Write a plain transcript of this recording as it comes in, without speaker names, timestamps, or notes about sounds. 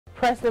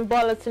President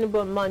Bola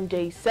Tinubu on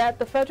Monday said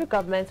the federal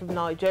government of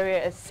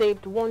Nigeria has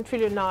saved 1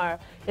 trillion naira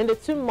in the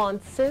 2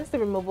 months since the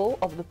removal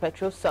of the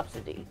petrol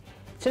subsidy.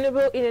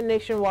 Tinubu, in a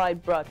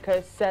nationwide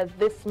broadcast, said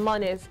these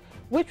monies,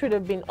 which would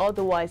have been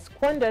otherwise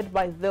squandered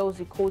by those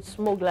he called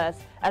smugglers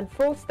and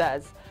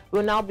fraudsters,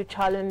 will now be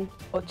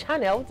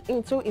channeled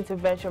into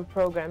intervention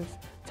programs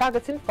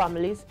targeting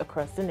families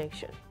across the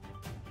nation.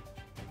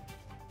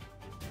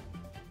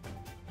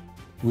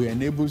 We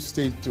enable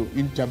states to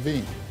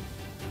intervene,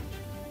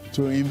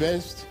 to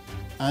invest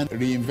and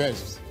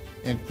reinvest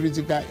in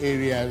critical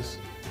areas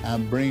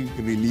and bring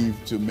relief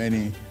to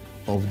many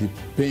of the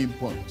pain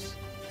points,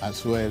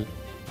 as well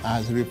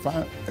as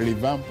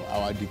revamp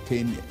our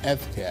decaying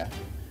healthcare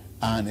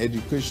and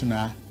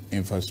educational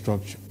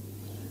infrastructure.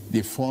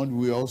 The fund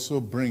will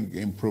also bring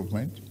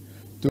improvement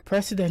to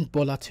President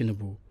Bola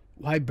Tinubu,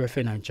 while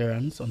briefing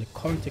Nigerians on the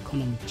current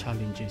economic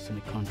challenges in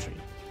the country,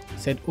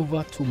 said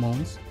over 2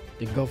 months,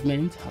 the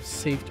government have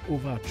saved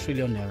over 1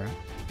 trillion naira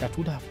that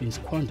would have been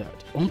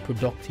squandered on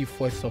productive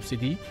fuel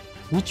subsidy,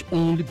 which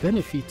only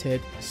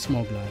benefited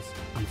smugglers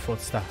and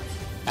fraudsters.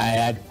 I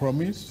had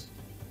promised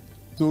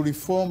to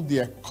reform the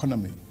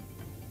economy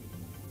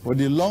for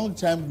the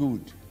long-term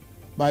good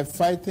by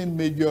fighting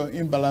major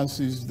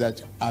imbalances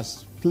that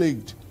has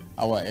plagued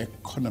our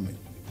economy.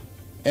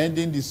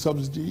 Ending the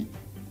subsidy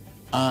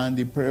and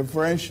the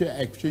preferential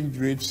exchange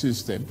rate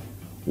system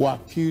were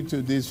key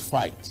to this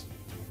fight.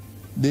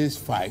 This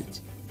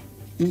fight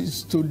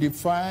is to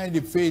define the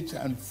fate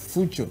and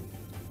future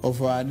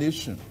of our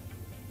nation.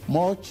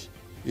 Much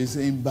is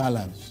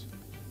imbalance.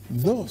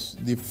 Thus,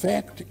 the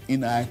effect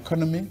in our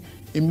economy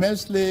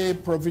immensely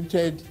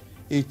profited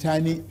a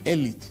tiny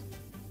elite,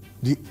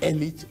 the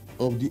elite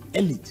of the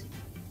elite,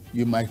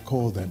 you might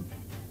call them.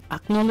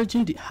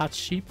 Acknowledging the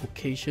hardship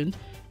occasioned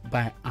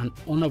by an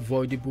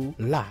unavoidable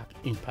lack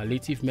in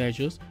palliative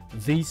measures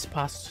these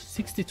past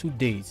 62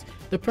 days,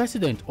 the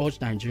president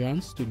urged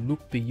Nigerians to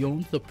look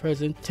beyond the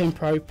present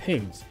temporary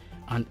pains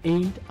and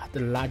aimed at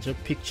the larger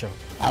picture.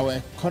 Our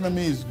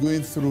economy is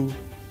going through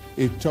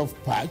a tough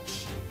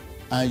patch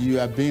and you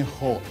are being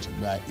hurt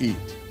by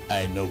it,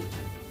 I know.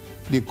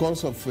 The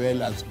cost of fuel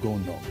has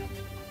gone up.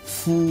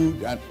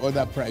 Food and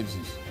other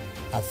prices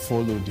have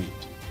followed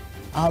it.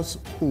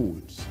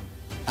 Households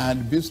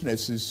and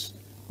businesses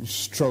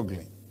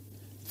struggling.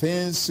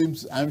 Things seem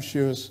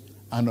anxious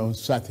and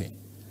uncertain.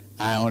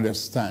 I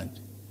understand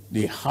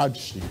the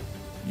hardship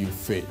you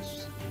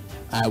face.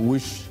 I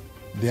wish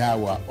there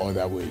were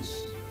other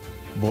ways,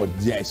 but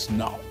there's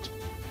not.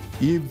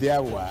 If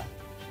there were,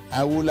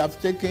 I would have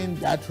taken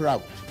that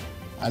route,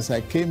 as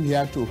I came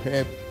here to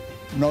help,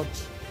 not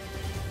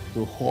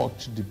to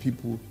hurt the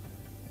people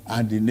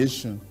and the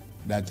nation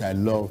that I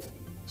love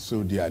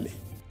so dearly.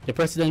 The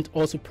president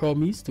also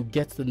promised to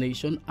get the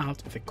nation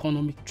out of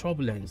economic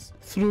turbulence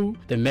through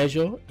the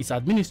measure his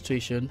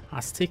administration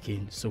has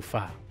taken so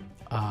far.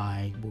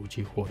 I,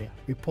 Boji Hoya,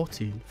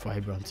 reporting for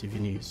iBrandTV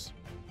News.